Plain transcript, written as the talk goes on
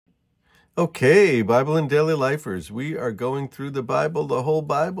Okay, Bible and Daily Lifers, we are going through the Bible, the whole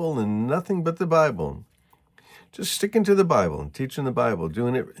Bible, and nothing but the Bible. Just sticking to the Bible and teaching the Bible,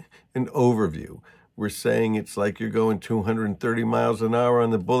 doing it an overview. We're saying it's like you're going 230 miles an hour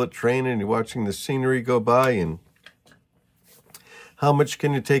on the bullet train and you're watching the scenery go by, and how much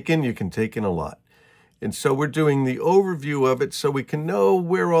can you take in? You can take in a lot. And so we're doing the overview of it so we can know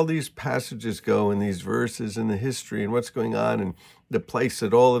where all these passages go and these verses and the history and what's going on and the place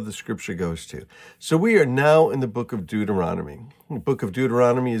that all of the scripture goes to. So we are now in the book of Deuteronomy. The book of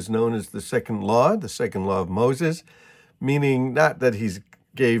Deuteronomy is known as the second law of Moses, meaning not that he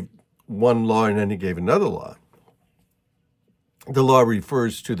gave one law and then he gave another law. The law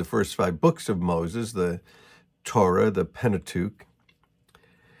refers to the first 5 books of Moses, the Torah, the Pentateuch.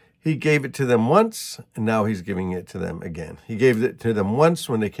 He gave it to them once, and now he's giving it to them again. He gave it to them once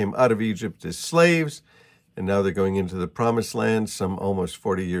when they came out of Egypt as slaves, and now they're going into the promised land some almost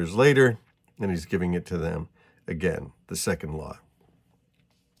 40 years later, and he's giving it to them again, the second law.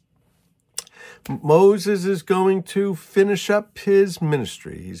 Moses is going to finish up his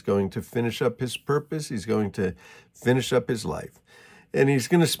ministry. He's going to finish up his purpose. He's going to finish up his life. And he's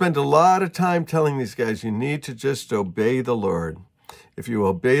going to spend a lot of time telling these guys, you need to just obey the Lord. If you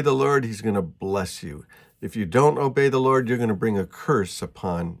obey the Lord, he's going to bless you. If you don't obey the Lord, you're going to bring a curse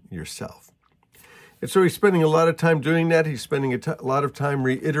upon yourself. And so he's spending a lot of time doing that. He's spending a lot of time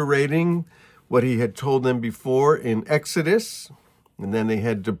reiterating what he had told them before in Exodus. And then they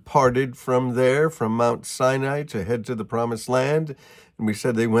had departed from there, from Mount Sinai, to head to the promised land. And we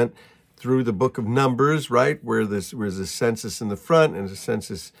said they went through the book of Numbers, right, where there's a census in the front and a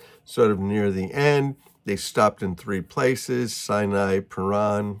census sort of near the end. They stopped in 3 places, Sinai,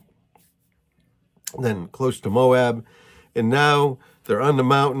 Paran, then close to Moab. And now they're on the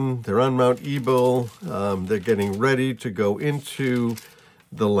mountain. They're on Mount Ebal. They're getting ready to go into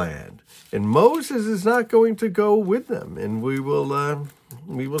the land. And Moses is not going to go with them. And we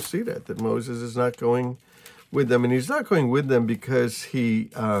will see that Moses is not going with them. And he's not going with them because he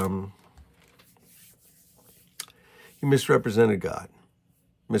misrepresented God.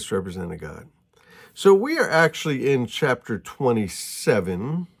 So we are actually in chapter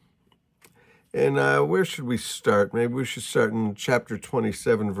 27, and where should we start? Maybe we should start in chapter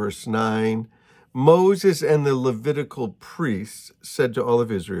 27, verse 9. Moses and the Levitical priests said to all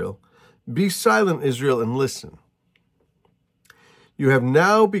of Israel, "Be silent, Israel, and listen. You have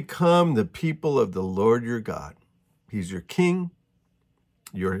now become the people of the Lord your God. He's your king,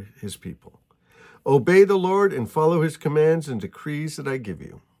 you're his people. Obey the Lord and follow his commands and decrees that I give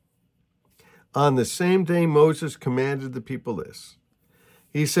you." On the same day, Moses commanded the people this.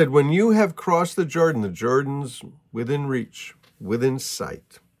 He said, when you have crossed the Jordan's within reach, within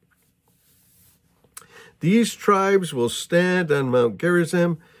sight, these tribes will stand on Mount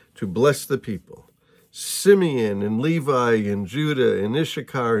Gerizim to bless the people. Simeon and Levi and Judah and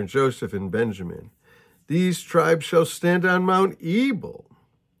Issachar and Joseph and Benjamin. These tribes shall stand on Mount Ebal,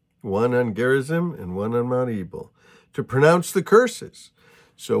 one on Gerizim and one on Mount Ebal, to pronounce the curses.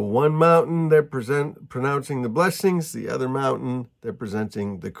 So one mountain, they're pronouncing the blessings. The other mountain, they're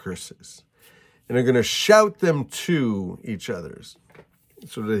presenting the curses. And they're going to shout them to each other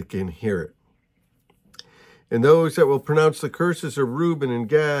so they can hear it. And those that will pronounce the curses are Reuben and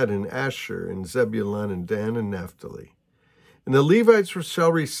Gad and Asher and Zebulun and Dan and Naphtali. And the Levites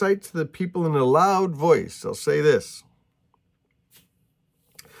shall recite to the people in a loud voice. They'll say this: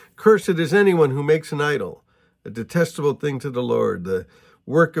 "Cursed is anyone who makes an idol, a detestable thing to the Lord, the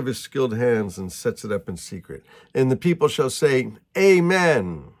work of his skilled hands, and sets it up in secret." And the people shall say,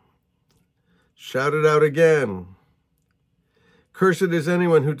 "Amen." Shout it out again. "Cursed is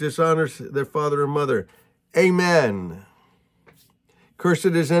anyone who dishonors their father or mother." Amen. "Cursed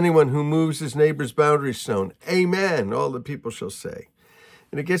is anyone who moves his neighbor's boundary stone." Amen. All the people shall say.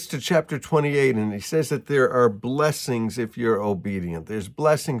 And it gets to chapter 28, and he says that there are blessings if you're obedient. There's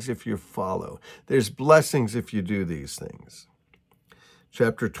blessings if you follow. There's blessings if you do these things.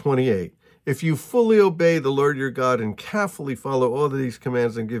 Chapter 28. If you fully obey the Lord your God and carefully follow all of these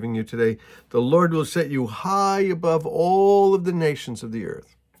commands I'm giving you today, the Lord will set you high above all of the nations of the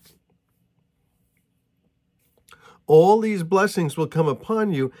earth. All these blessings will come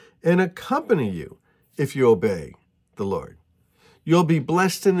upon you and accompany you if you obey the Lord. You'll be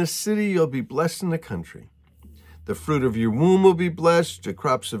blessed in the city, you'll be blessed in the country. The fruit of your womb will be blessed, the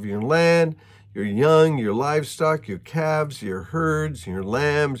crops of your land, your young, your livestock, your calves, your herds, your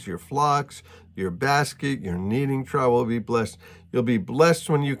lambs, your flocks, your basket, your kneading trough will be blessed. You'll be blessed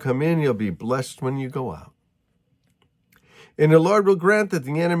when you come in, you'll be blessed when you go out. And the Lord will grant that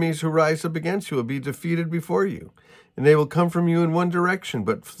the enemies who rise up against you will be defeated before you. and they will come from you in one direction,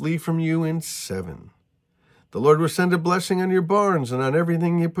 but flee from you in seven. The Lord will send a blessing on your barns and on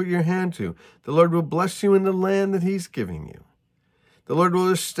everything you put your hand to. The Lord will bless you in the land that he's giving you. The Lord will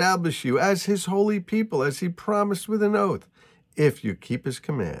establish you as his holy people, as he promised with an oath, if you keep his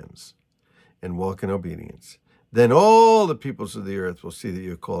commands and walk in obedience. Then all the peoples of the earth will see that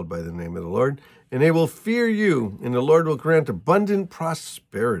you are called by the name of the Lord, and they will fear you, and the Lord will grant abundant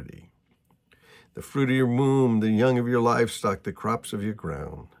prosperity. The fruit of your womb, the young of your livestock, the crops of your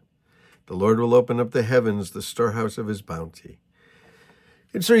ground. The Lord will open up the heavens, the storehouse of his bounty.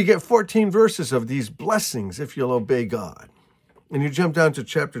 And so you get 14 verses of these blessings if you'll obey God. And you jump down to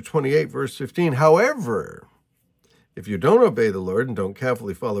chapter 28, verse 15. However, if you don't obey the Lord and don't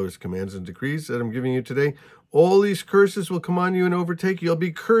carefully follow his commands and decrees that I'm giving you today, all these curses will come on you and overtake you. You'll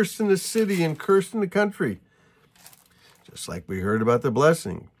be cursed in the city and cursed in the country. Just like we heard about the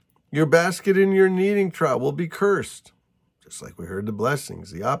blessing. Your basket and your kneading trough will be cursed. Just like we heard the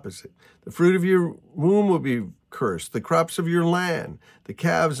blessings, the opposite. The fruit of your womb will be cursed. The crops of your land, the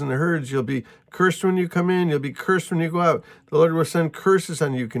calves and the herds, you'll be cursed when you come in. You'll be cursed when you go out. The Lord will send curses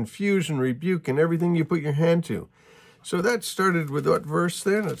on you, confusion, rebuke, and everything you put your hand to. So that started with what verse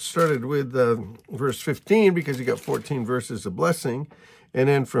then? It started with verse 15 because you got 14 verses of blessing. And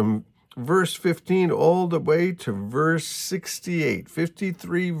then from verse 15 all the way to verse 68,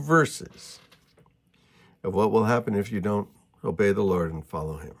 53 verses of what will happen if you don't obey the Lord and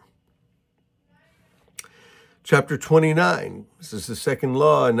follow him. Chapter 29, this is the second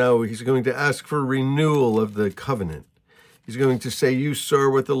law, and now he's going to ask for renewal of the covenant. He's going to say, you saw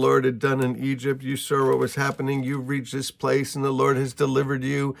what the Lord had done in Egypt. You saw what was happening. You've reached this place, and the Lord has delivered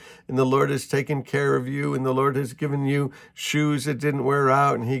you, and the Lord has taken care of you, and the Lord has given you shoes that didn't wear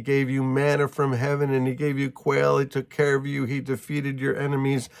out, and he gave you manna from heaven, and he gave you quail. He took care of you. He defeated your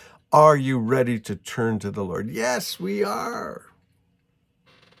enemies. Are you ready to turn to the Lord? Yes, we are.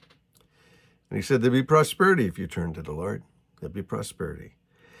 And he said there'd be prosperity if you turn to the Lord. There'd be prosperity.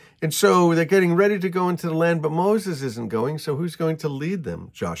 And so they're getting ready to go into the land, but Moses isn't going, so who's going to lead them?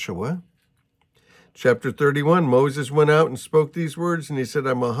 Joshua. Chapter 31, Moses went out and spoke these words, and he said,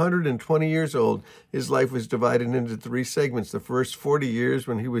 I'm 120 years old. His life was divided into 3 segments. The first 40 years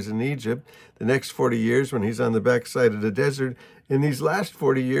when he was in Egypt, the next 40 years when he's on the backside of the desert, and these last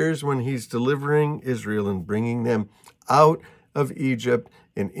 40 years when he's delivering Israel and bringing them out of Egypt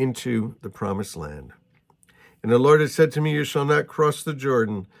and into the promised land. And the Lord has said to me, you shall not cross the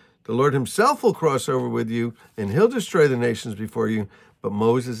Jordan. The Lord himself will cross over with you, and he'll destroy the nations before you, but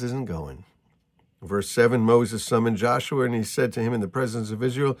Moses isn't going. Verse 7, Moses summoned Joshua, and he said to him in the presence of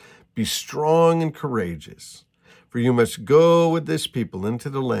Israel, be strong and courageous, for you must go with this people into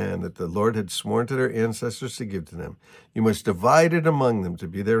the land that the Lord had sworn to their ancestors to give to them. You must divide it among them to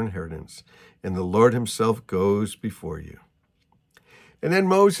be their inheritance, and the Lord himself goes before you. And then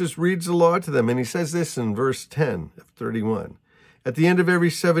Moses reads the law to them, and he says this in verse 10 of 31. At the end of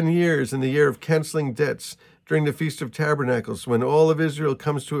every 7 years, in the year of canceling debts, during the Feast of Tabernacles, when all of Israel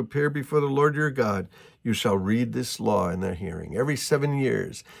comes to appear before the Lord your God, you shall read this law in their hearing. Every 7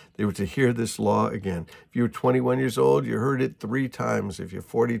 years, they were to hear this law again. If you were 21 years old, you heard it 3 times. If you're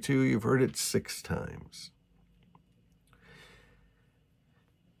 42, you've heard it 6 times.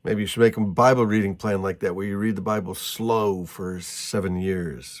 Maybe you should make a Bible reading plan like that, where you read the Bible slow for 7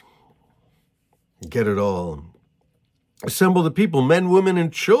 years. Get it all. Assemble the people, men, women,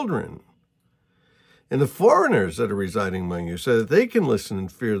 and children, and the foreigners that are residing among you, so that they can listen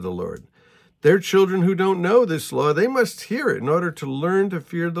and fear the Lord. Their children who don't know this law, they must hear it in order to learn to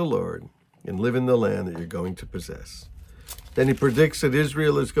fear the Lord and live in the land that you're going to possess. Then he predicts that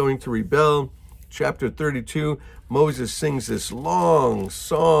Israel is going to rebel. Chapter 32, Moses sings this long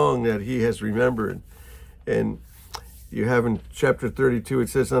song that he has remembered. And you have in chapter 32, it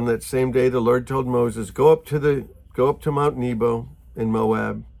says, on that same day, the Lord told Moses, go up to Mount Nebo in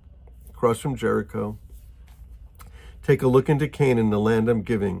Moab, across from Jericho. Take a look into Canaan, the land I'm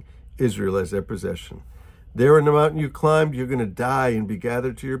giving Israel as their possession. There in the mountain you climbed, you're going to die and be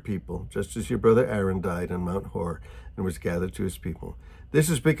gathered to your people, just as your brother Aaron died on Mount Hor and was gathered to his people. This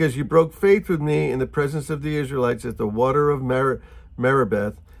is because you broke faith with me in the presence of the Israelites at the water of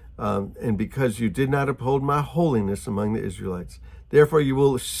Meribah, and because you did not uphold my holiness among the Israelites. Therefore you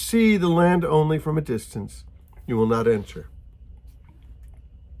will see the land only from a distance. You will not enter.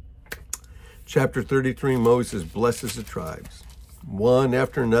 Chapter 33, Moses blesses the tribes. One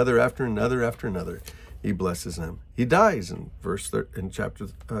after another, after another, after another. He blesses them. He dies in chapter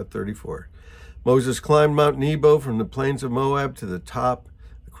 34. Moses climbed Mount Nebo from the plains of Moab to the top,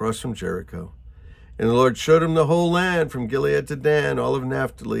 across from Jericho. And the Lord showed him the whole land, from Gilead to Dan, all of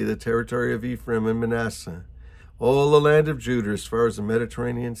Naphtali, the territory of Ephraim and Manasseh, all the land of Judah as far as the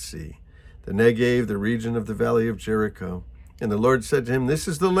Mediterranean Sea, the Negev, the region of the valley of Jericho. And the Lord said to him, this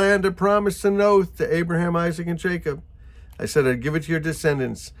is the land I promised an oath to Abraham, Isaac, and Jacob. I said I'd give it to your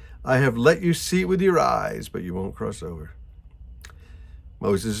descendants. I have let you see it with your eyes, but you won't cross over.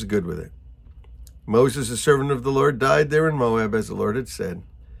 Moses is good with it. Moses, the servant of the Lord, died there in Moab, as the Lord had said.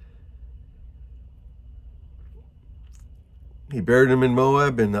 He buried him in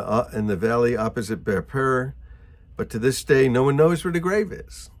Moab in the valley opposite Beer-Peor, but to this day no one knows where the grave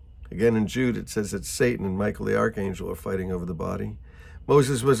is. Again, in Jude, it says that Satan and Michael the archangel are fighting over the body.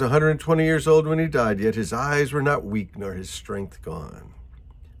 Moses was 120 years old when he died, yet his eyes were not weak, nor his strength gone.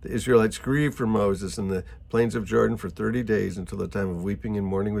 The Israelites grieved for Moses in the plains of Jordan for 30 days until the time of weeping and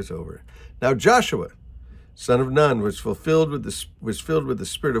mourning was over. Now Joshua, son of Nun, was filled with the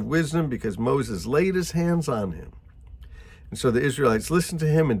spirit of wisdom because Moses laid his hands on him. And so the Israelites listened to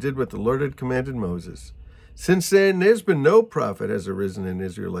him and did what the Lord had commanded Moses. Since then, there's been no prophet has arisen in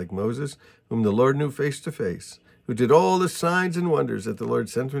Israel like Moses, whom the Lord knew face to face, who did all the signs and wonders that the Lord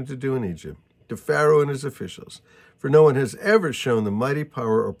sent him to do in Egypt, to Pharaoh and his officials. For no one has ever shown the mighty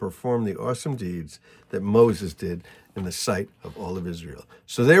power or performed the awesome deeds that Moses did in the sight of all of Israel.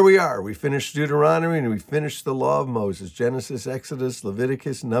 So there we are. We finished Deuteronomy and we finished the law of Moses, Genesis, Exodus,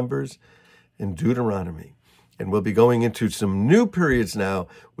 Leviticus, Numbers, and Deuteronomy. And we'll be going into some new periods now,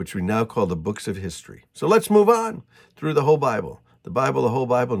 which we now call the books of history. So let's move on through the whole Bible. The whole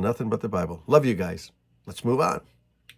Bible, nothing but the Bible. Love you guys. Let's move on.